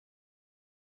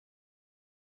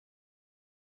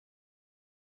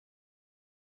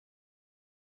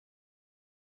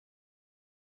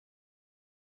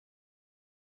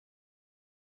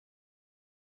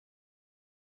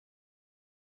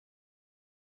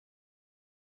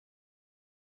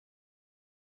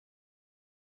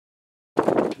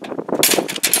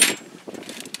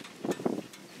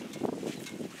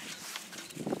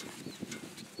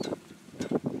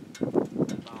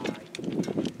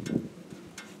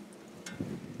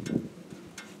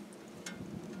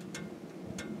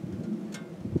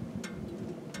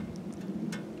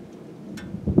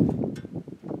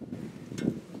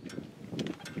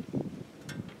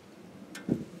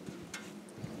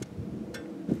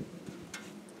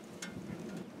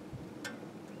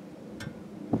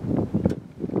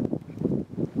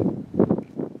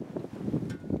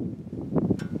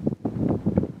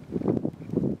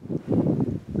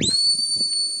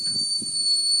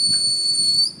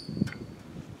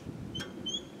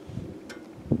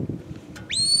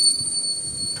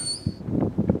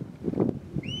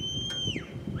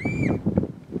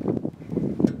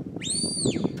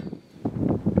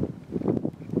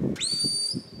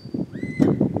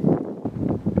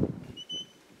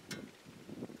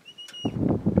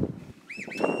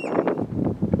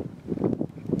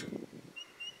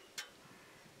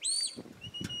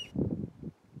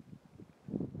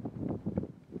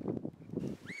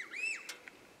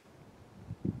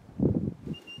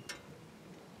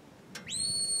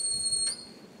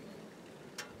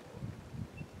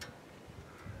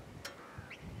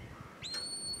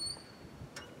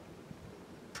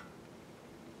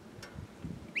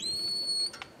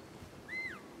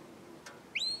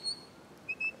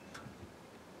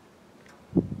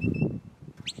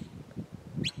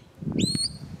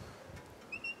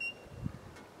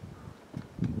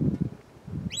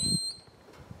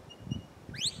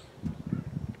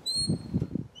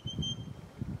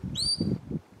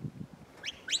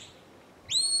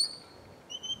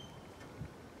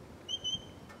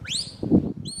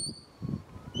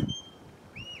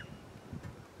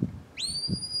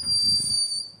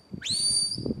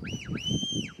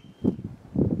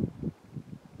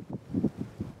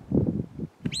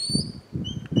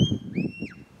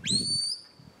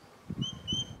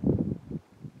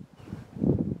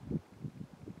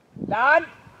Stand.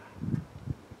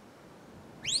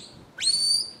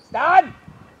 Stand.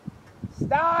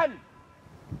 Stand.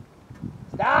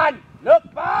 Stand.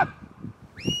 Look back.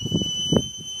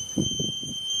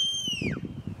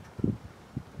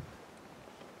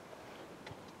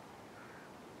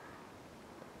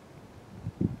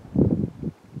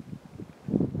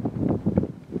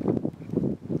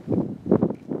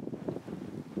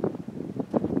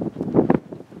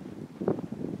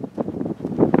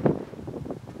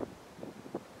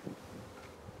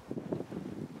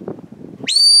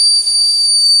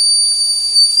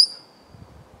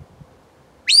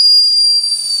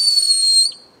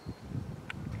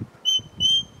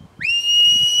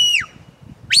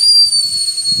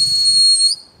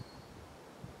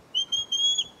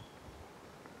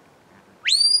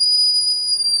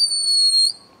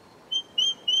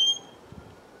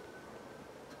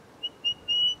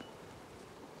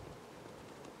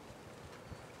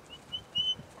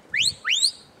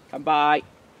 Come by.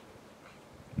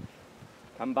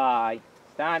 Come by.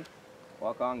 Stand.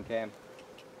 Walk on, Kim.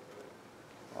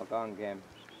 Walk on, Kim.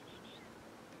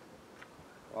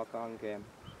 Walk on, Kim.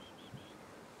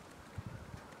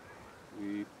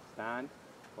 Stand.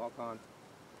 Walk on.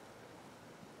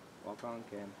 Walk on,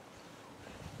 Kim.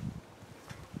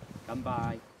 Come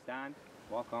by. Stand.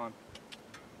 Walk on.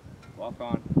 Walk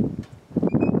on.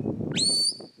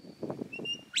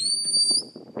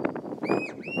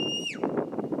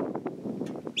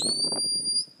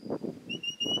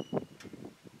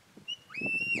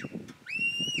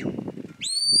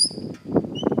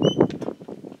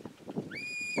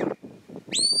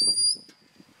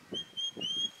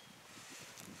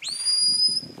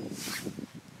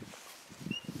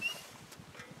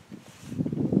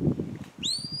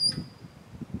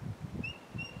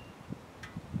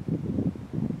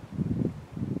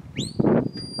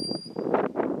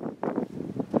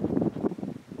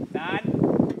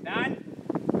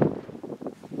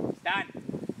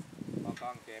 Walk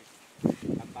on, Kim.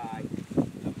 Come by.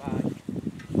 Come by.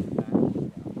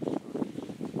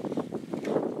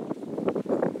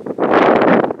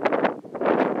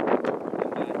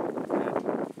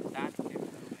 Stand, Kim.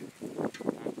 Stand,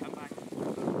 come by.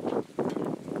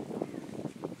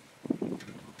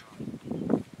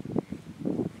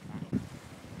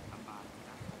 Come by.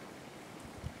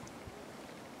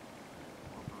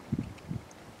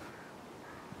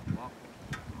 Walk.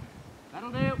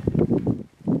 That'll do.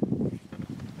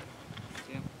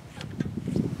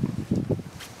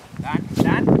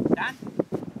 Stand.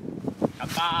 Come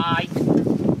by.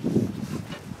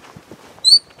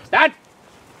 Stand.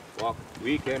 Walk.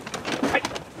 Weaken. Hey.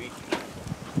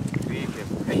 Weaken.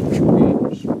 Hey.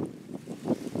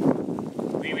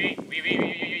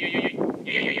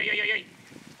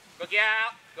 Good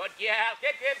gal. Good gal.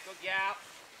 Good. Good gal.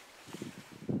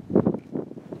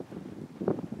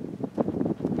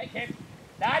 Hey, Kim.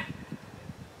 Stand.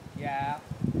 Yeah.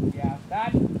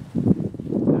 Stand.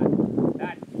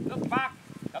 Look back.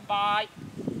 Come by.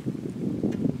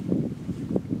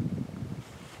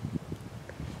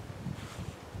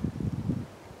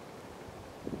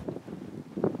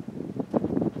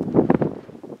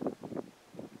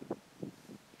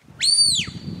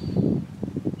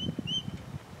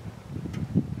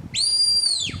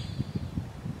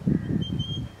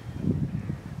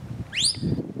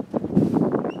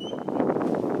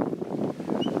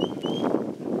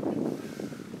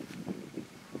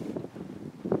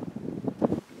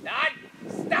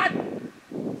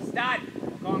 Stand.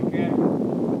 Walk on, Kim.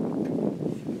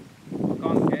 Walk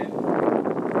on, Kim.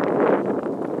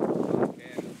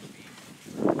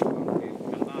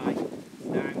 Come by.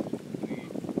 Stand.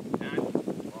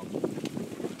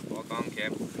 Walk on,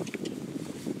 Kim.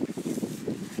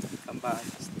 Come by.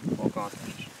 Walk on.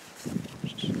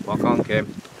 Walk on, Kim.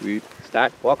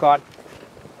 Stand. Walk on.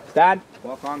 Stand.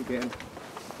 Walk on, Kim.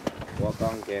 Walk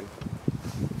on, Kim.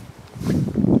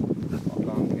 Walk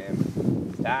on, Kim.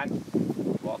 Stand.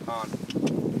 Walk on.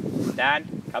 Stand.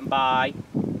 Come by.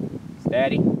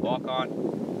 Steady. Walk on.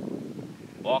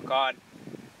 Walk on.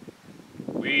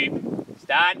 Weep.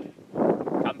 Stand.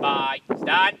 Come by.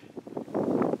 Stand.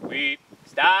 Weep.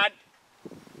 Stand.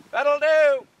 That'll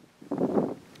do.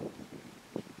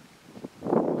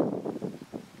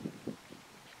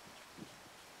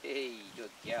 Hey,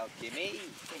 good gal, Kimmy.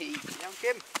 Hey, young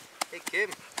Kim. Hey, Kim.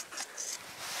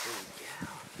 Good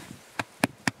gal.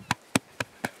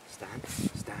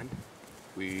 Stand.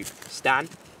 We stand.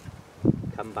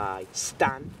 Come by.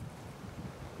 Stand.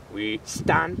 We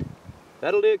stand.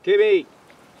 That'll do, Kimmy.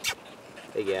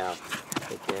 Hey, gal.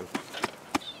 Hey, Kim.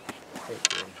 Hey,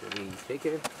 Kim. Hey,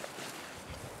 Kim.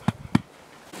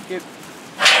 Kim.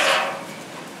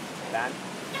 Stand.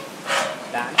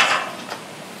 Stand.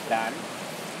 Stand.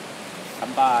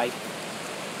 Come by.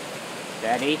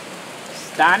 Steady.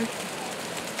 Stand.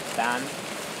 Stand.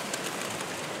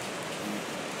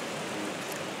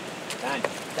 Stand.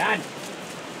 Stand.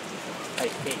 Hey,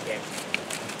 Kim.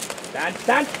 Stand.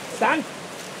 Stand. Stand.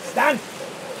 Stand.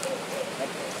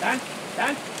 Stand.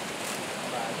 Stand.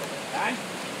 Stand.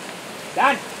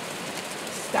 Stand.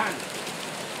 Stand.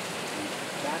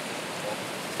 Stand.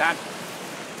 Stand.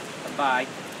 Come by.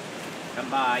 Come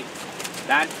by.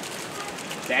 Stand.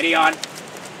 Steady on.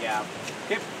 Yeah.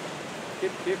 Kip.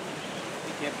 Kip. Kip.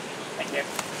 Kip. Hey, Kip.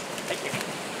 Hey, Kip.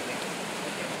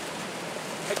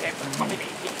 Hey, Kip. Come with me.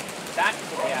 Stand.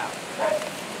 Yeah.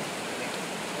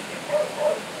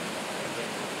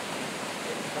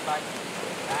 Come by.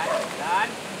 Stand.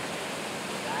 Stand.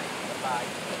 Stand. Come by.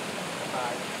 Come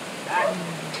by. Stand.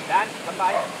 Stand. Come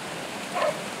by.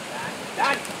 Stand.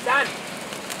 Stand. Stand.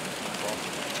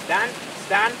 Stand.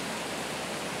 Stand.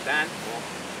 Stand.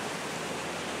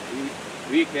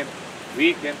 Weak him.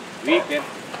 Weak him. Weak him.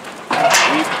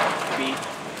 Weak. Speed.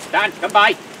 Stand. Come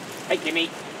by. Hey, Kimmy.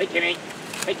 Hey, Kimmy.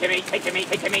 Hey, Kimmy. Hey, Kimmy.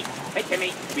 Hey, Kimmy. Hey,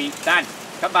 Kimmy. Speed. Stand.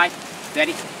 Come by.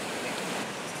 Steady.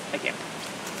 Hey, Kim.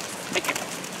 Hey, Kim.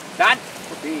 Stand.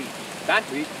 Speed. Stand.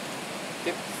 Weak.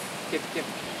 Kim. Kim. Kim.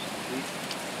 Weak.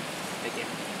 Hey, Kim.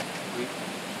 Weak.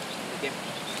 Hey, Kim.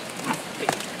 Hey.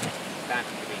 Stand.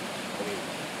 Weak. Weak.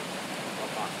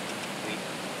 Walk on. Weak.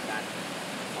 Stand.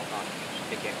 Walk on.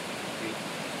 Hey, Kim. Weak.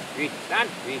 Weak. Stand.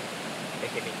 Weak. Hey,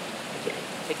 Kimmy.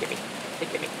 Hey, Kimmy. Hey,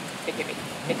 Kimmy. Hey, Kimmy.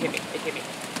 Hey, Kimmy. Hey, Kimmy.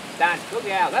 Stand. Look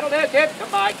out. That'll do, Kim.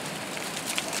 Come by.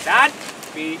 Stand.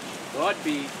 Speed. Good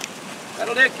speed.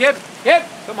 That'll do, Kim. Kim.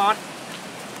 Come on.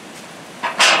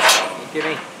 Hey,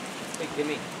 Kimmy. Hey,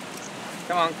 Kimmy.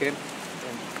 Come on, Kim.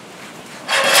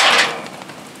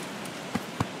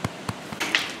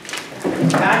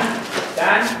 Stand.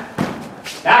 Stand.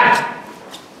 Stand.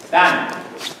 Stand.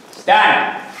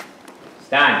 Stand.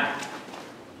 Stand.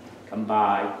 Come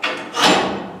by.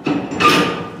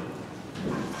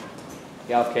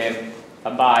 Go, Kim.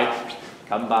 Come by.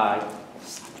 Come by.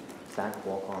 Stand.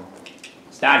 Walk on.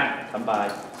 Stand. Come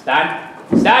by.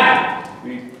 Stand. Stand.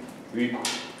 Weak. Weak.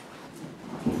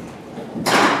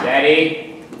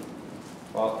 Steady.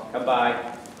 Walk. Come by.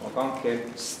 Walk on, Kim.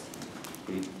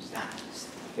 Weak. Stand.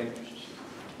 Kim.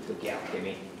 Look out,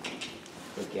 Kimmy.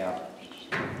 Look out.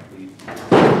 Weak.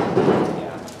 Look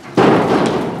out.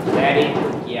 Steady.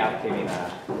 Look out, Kimmy,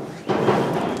 man.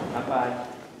 Come by.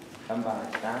 Come by.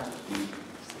 Stand. Weak.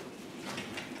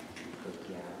 Look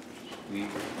out.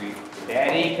 Weak. Weak.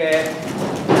 Steady, Kim.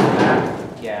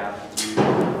 Look out.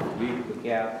 Weak. Look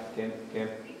out. Kim. Kim.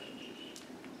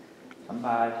 Come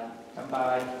by. Come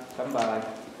by. Come by.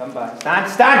 Come by.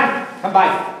 Stand. Stand. Come by.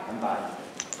 Come by.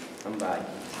 Come by.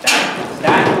 Stand.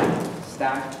 Stand.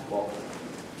 Stand. Walk.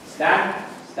 Stand.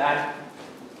 Stand.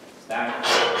 Stand.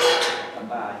 Come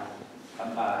by.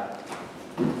 Come by.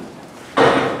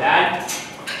 Stand.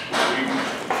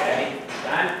 Steady.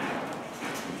 Stand.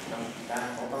 Come. Stand.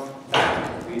 Walk on. Stand.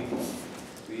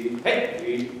 Speed. Hey.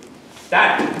 Speed.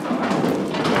 Stand.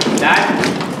 Stand.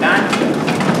 Stand.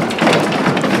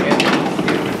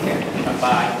 Come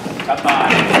by. Come by.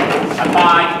 Come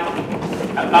by.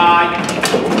 Come by.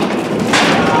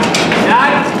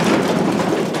 Stand.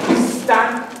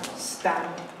 Stand. Stand.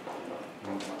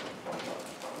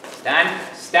 Stand.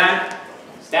 Stand.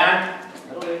 Stand.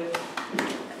 That'll do.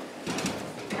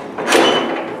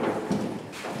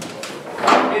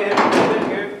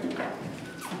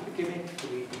 Give me.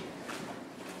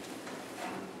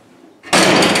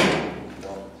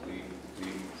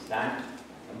 Stand.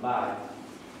 Come by.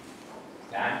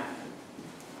 Stand.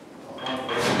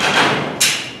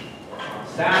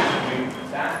 Stand.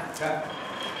 Stand. Cut.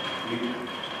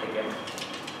 Again.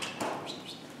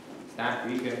 Stand.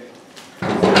 Be good.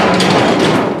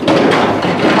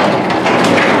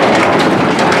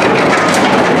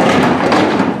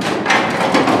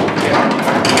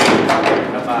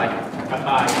 Come by. Come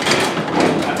by.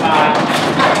 Come by.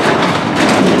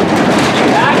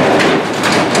 Stand.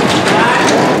 Stand.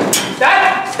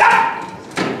 Stand.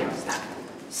 Stand.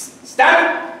 Stand.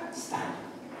 Stand.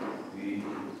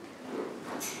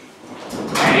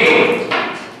 Ready?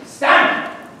 Stand.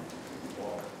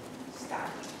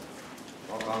 Stand.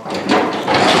 Walk on.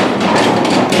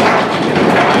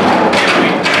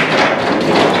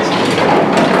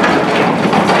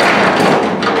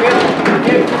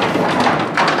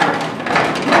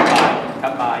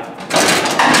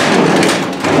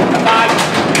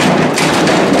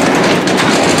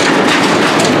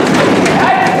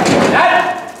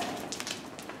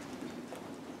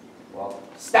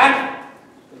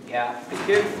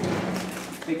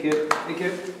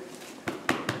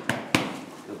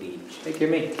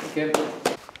 Kimmy. Kim. Come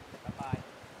by.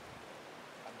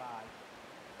 Come by.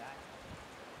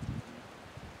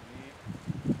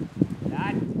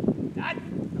 Dad. Dad.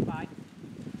 Come by.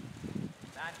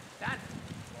 Stand. Stand.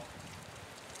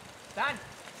 Stand.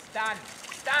 Stand.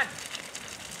 Stand.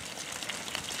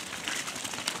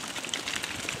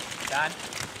 Stand.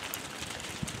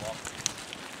 Walk.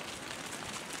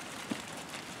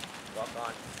 Walk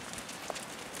on.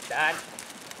 Stand.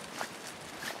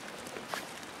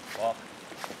 Walk.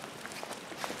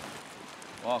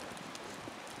 Walk.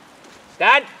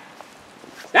 Stand.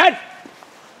 Stand.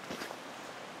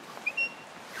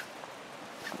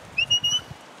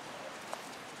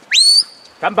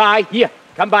 Come by. Here.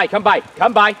 Come by. Come by.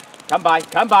 Come by. Come by.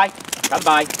 Come by. Come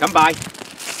by. Come by.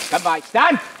 Come by.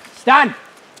 Stand. Stand.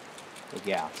 Good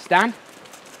girl. Stand.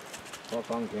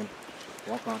 Walk on, Kim.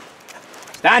 Walk on.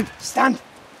 Stand. Stand.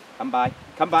 Come by.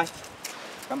 Come by.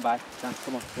 Come by. Stand.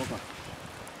 Come on. Walk on.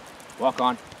 Walk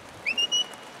on.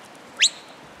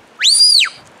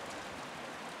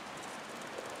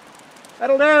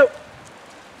 That'll do.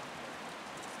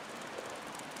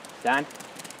 Stand.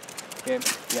 Kim.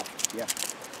 Yeah. Yeah.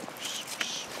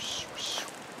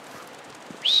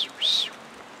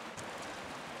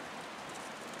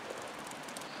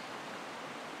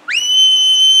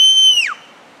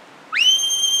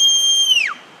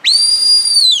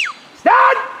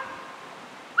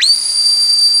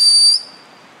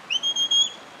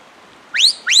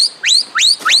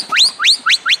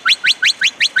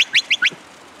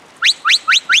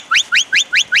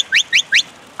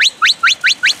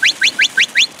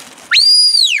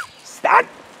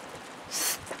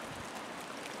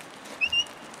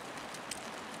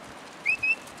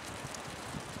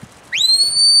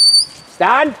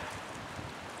 Stand.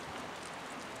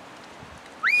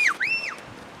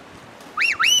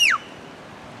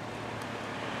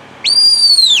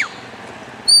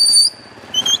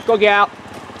 Go girl.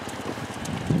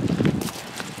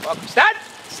 Walk. Stand.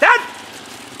 Stand.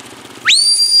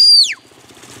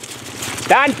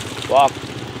 Stand. Walk.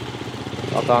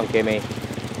 Walk on, Kimmy.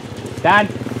 Stand.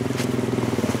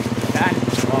 Stand.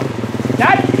 Walk.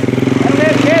 Stand. That'll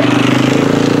live, Kim.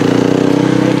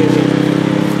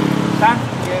 Stand.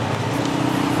 Kim.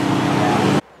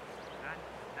 Stand.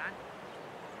 Stand.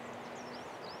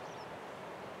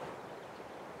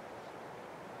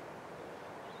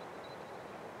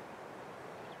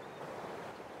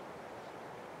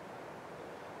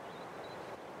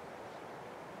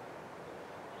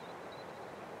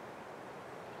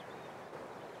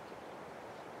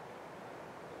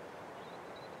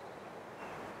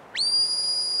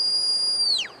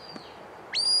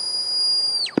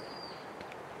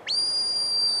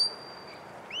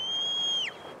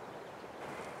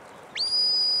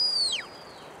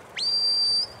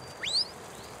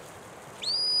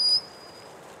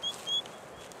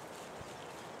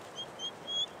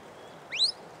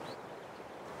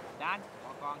 Stand.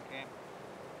 Walk on, Kim.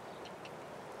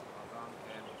 Walk on,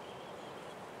 Kim.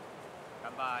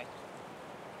 Come by.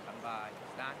 Come by.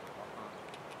 Stand. Walk on.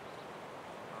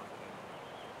 Walk on, Kim.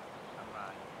 Come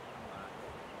by. Come by.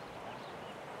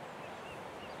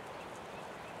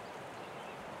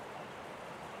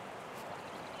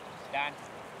 Stand.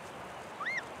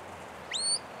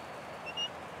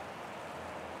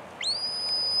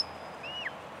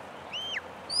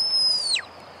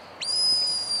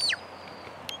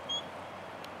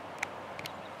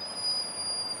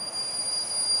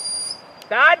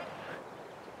 Stand.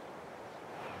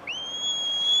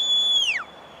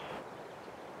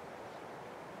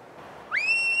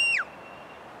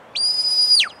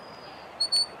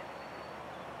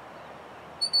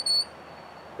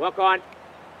 Walk on.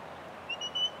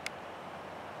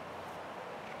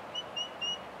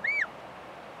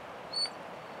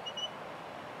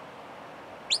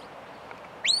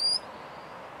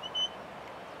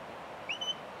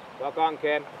 Walk on,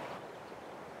 Kim.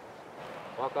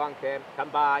 Walk on, Kim. Come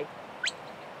by.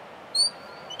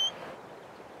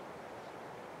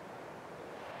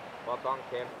 Walk on,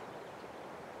 Kim.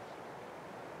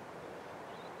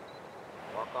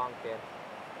 Walk on, Kim.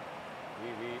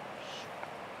 Wee.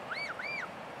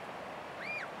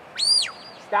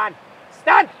 Stand.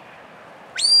 Stand.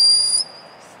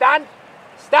 Stand.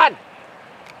 Stand.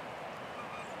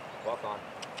 Walk on.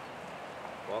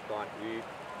 Walk on. Wee.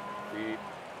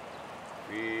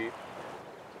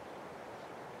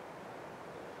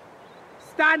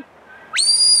 Stand.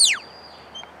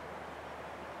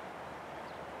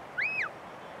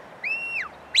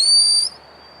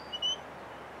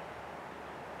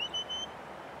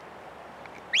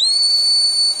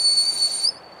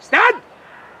 Stand.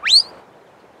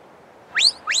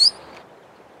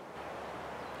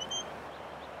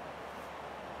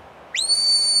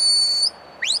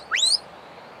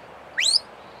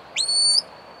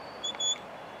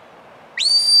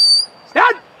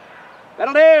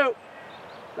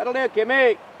 That'll do,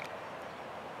 Kimmy.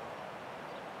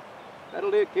 That'll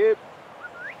do, Kim.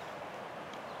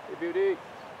 Hey, beauty.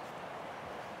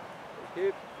 Hey,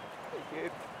 Kim. Hey,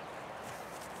 Kim.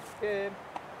 Kim.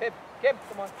 Kim. Kim,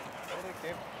 come on. That'll do,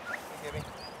 Kim. Hey, Kimmy.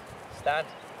 Stand.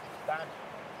 Stand.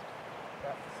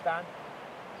 Cut. Stand.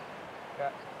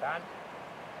 Cut. Stand.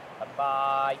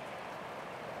 Bye-bye.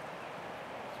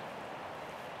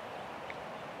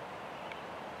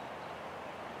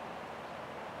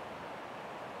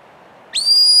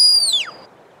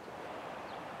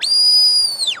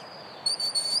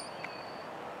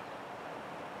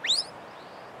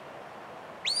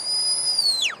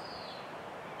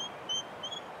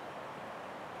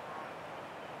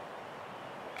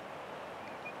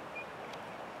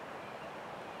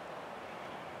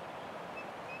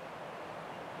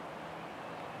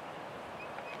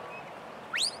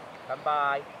 Come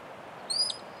by.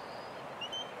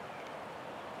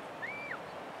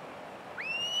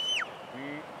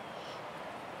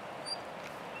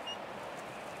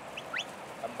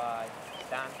 Come by.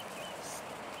 Stand.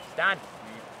 Stand.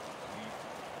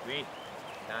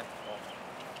 Stand.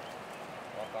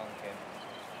 Walk on, Kim.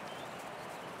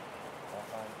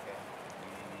 Walk on, Kim.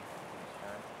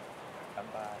 Stand. Come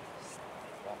by.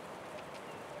 Walk.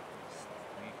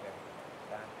 Kim.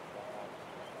 Stand. Walk on.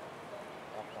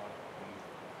 Walk on.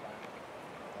 Stand.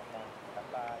 Walk on. Come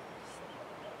by.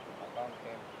 Walk on,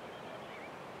 Kim.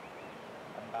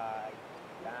 Come by.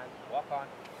 Stand. Walk on.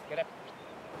 Get up.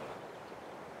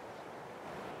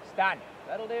 Stand.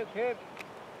 That'll do, Kim.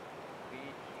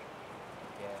 Feet.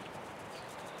 Yeah.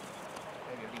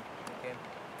 There you go, Kim.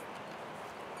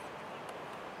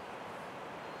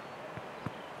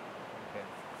 Okay.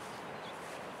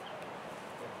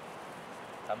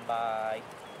 Come by.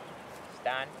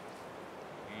 Stand.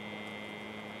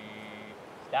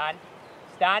 Stand.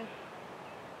 Stand.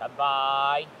 Come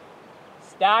by.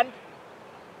 Stand.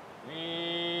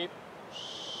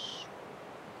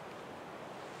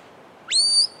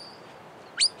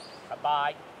 Come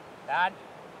by. Stand.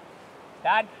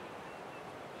 Stand.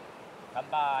 Come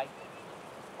by.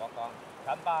 Walk on.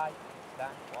 Come by.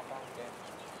 Stand. Walk on. Again.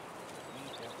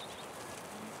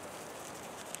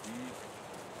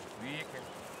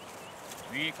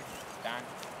 Weak. Stand.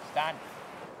 Stand.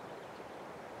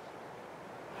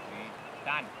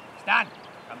 Stand. Stand.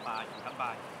 Come by. Come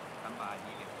by. Come by.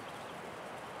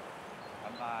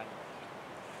 Come by.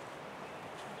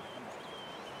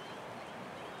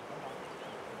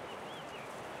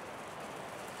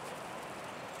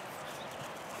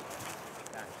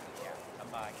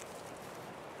 Come by.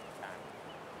 Stand.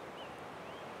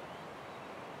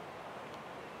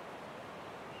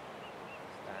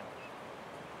 Stand.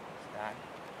 Stand.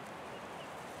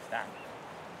 Stand.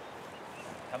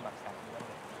 Come back, stand.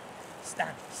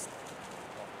 Stand.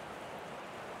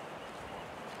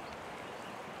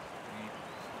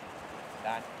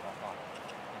 Stand. Walk on.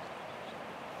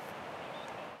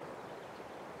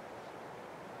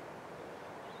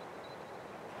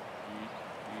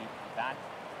 Stand.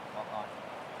 Walk on.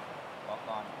 Walk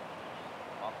on.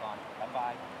 Walk on. Come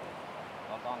by.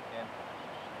 Walk on, Kim.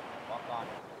 Walk on.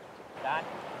 Stand.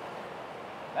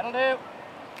 That'll do.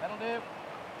 That'll do.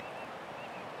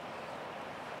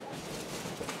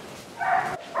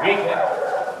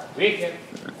 Weaken.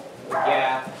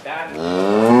 Yeah. Stand.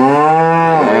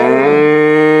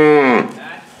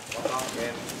 Stand. Walk on,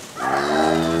 Kim.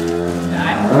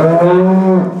 Stand.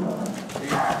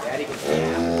 Daddy can see you.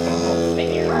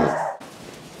 Thank you.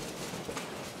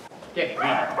 Get it,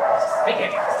 Reed. Hey, get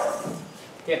it.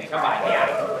 Get it, come by. Yeah.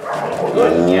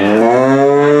 Good, yeah.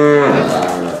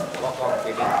 Walk on,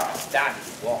 baby. Stand.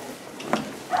 Walk.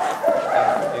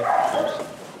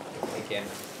 Hey, Kim.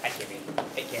 Hey, Kimmy.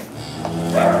 Hey, Kim.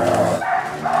 Stand.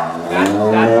 Yeah.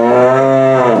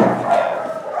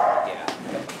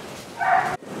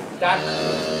 Stand.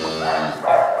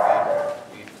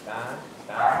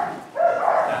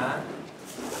 Stand.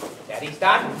 Daddy,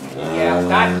 stand. Yeah,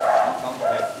 stand. Không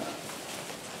được.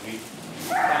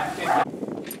 Stand. Hey,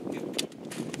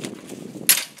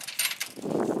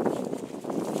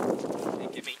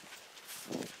 Kimmy.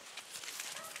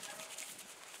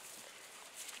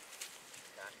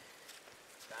 Stand.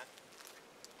 Stand.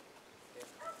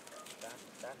 Stand.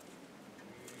 Stand.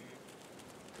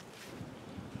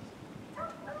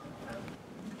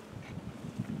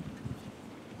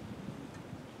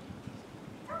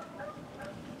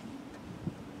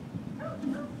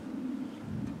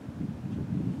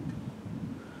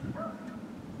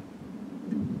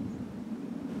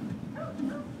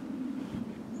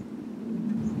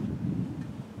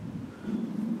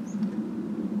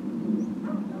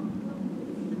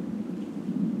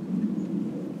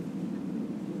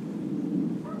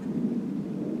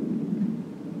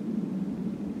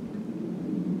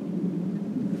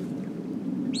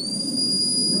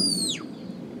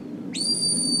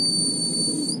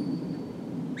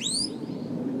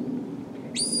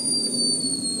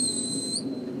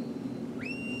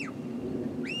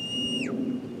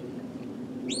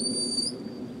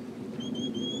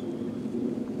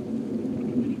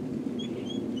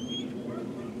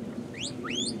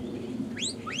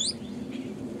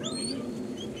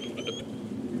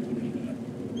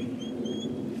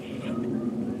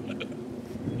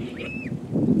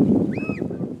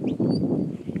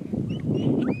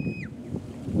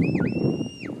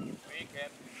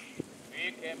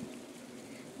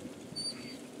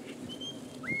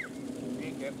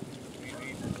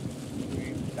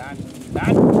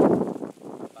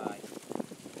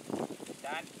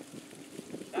 Stand.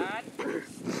 Stand.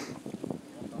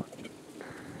 Walk on.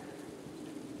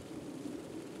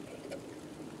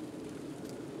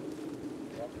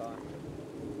 Walk on.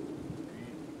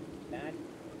 Stand.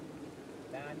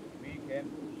 Stand. Weak him.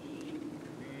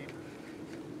 Weak.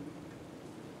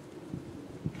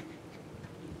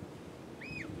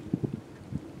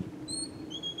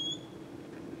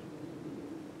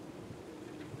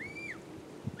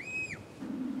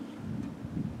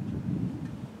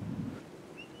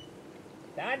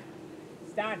 Stand.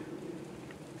 Stand.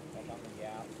 Walk on and get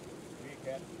out. Weak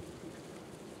him.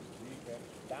 Weak him.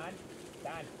 Stand.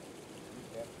 Stand.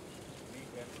 Weak him.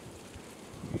 Weak him.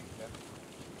 Weak him.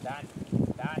 Stand.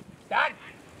 Stand. Stand.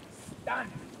 Stand.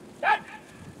 Stand.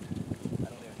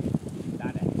 That'll do.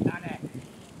 Stand there. Stand there.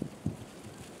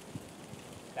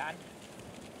 Stand.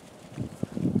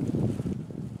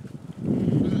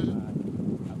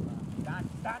 Stand.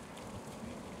 Stand.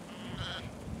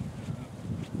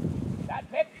 Stand,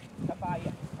 Pip. Come by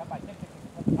here. Come by.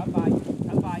 Come by.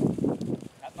 Come by.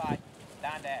 Come by.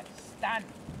 Stand there. Stand.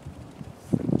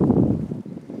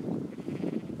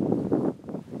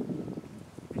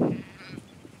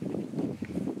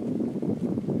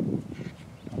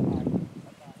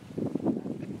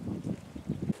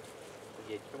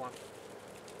 Come on.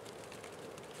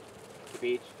 The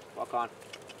beach. Walk on.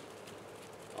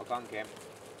 Walk on, Kim.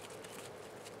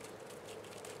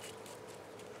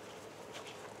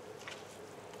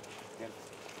 Kim.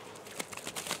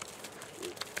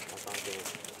 Walk on, Kim.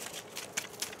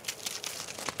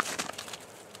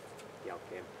 Yeah,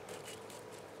 Kim.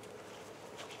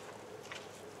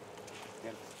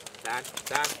 Kim. Stand.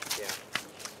 Stand. Yeah.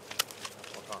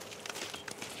 Walk on.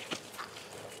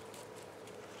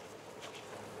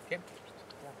 Kim.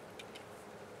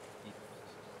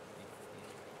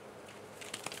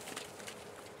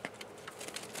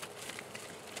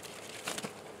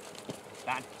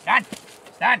 Stand, stand,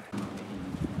 stand.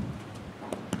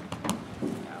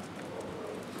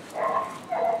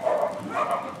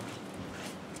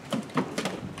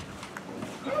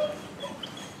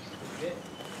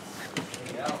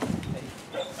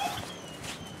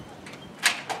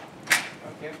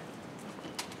 Okay.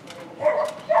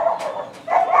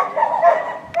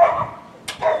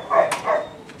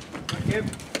 Kim.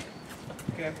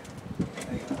 Kim.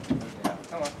 There you go.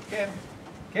 Come on, Kim.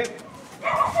 Kim. Kim.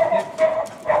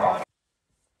 Come on.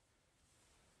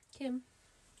 Kim.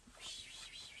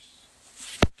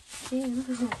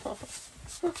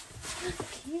 Kim.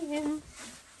 Kim.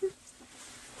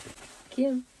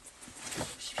 Kim.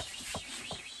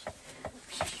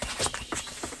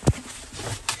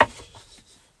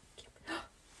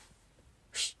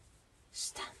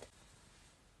 Stand.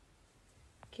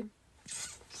 Kim.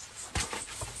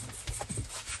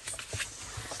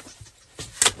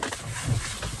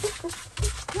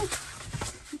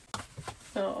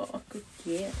 Oh, good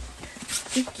girl.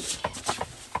 Good girl.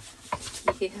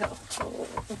 Yeah. Oh.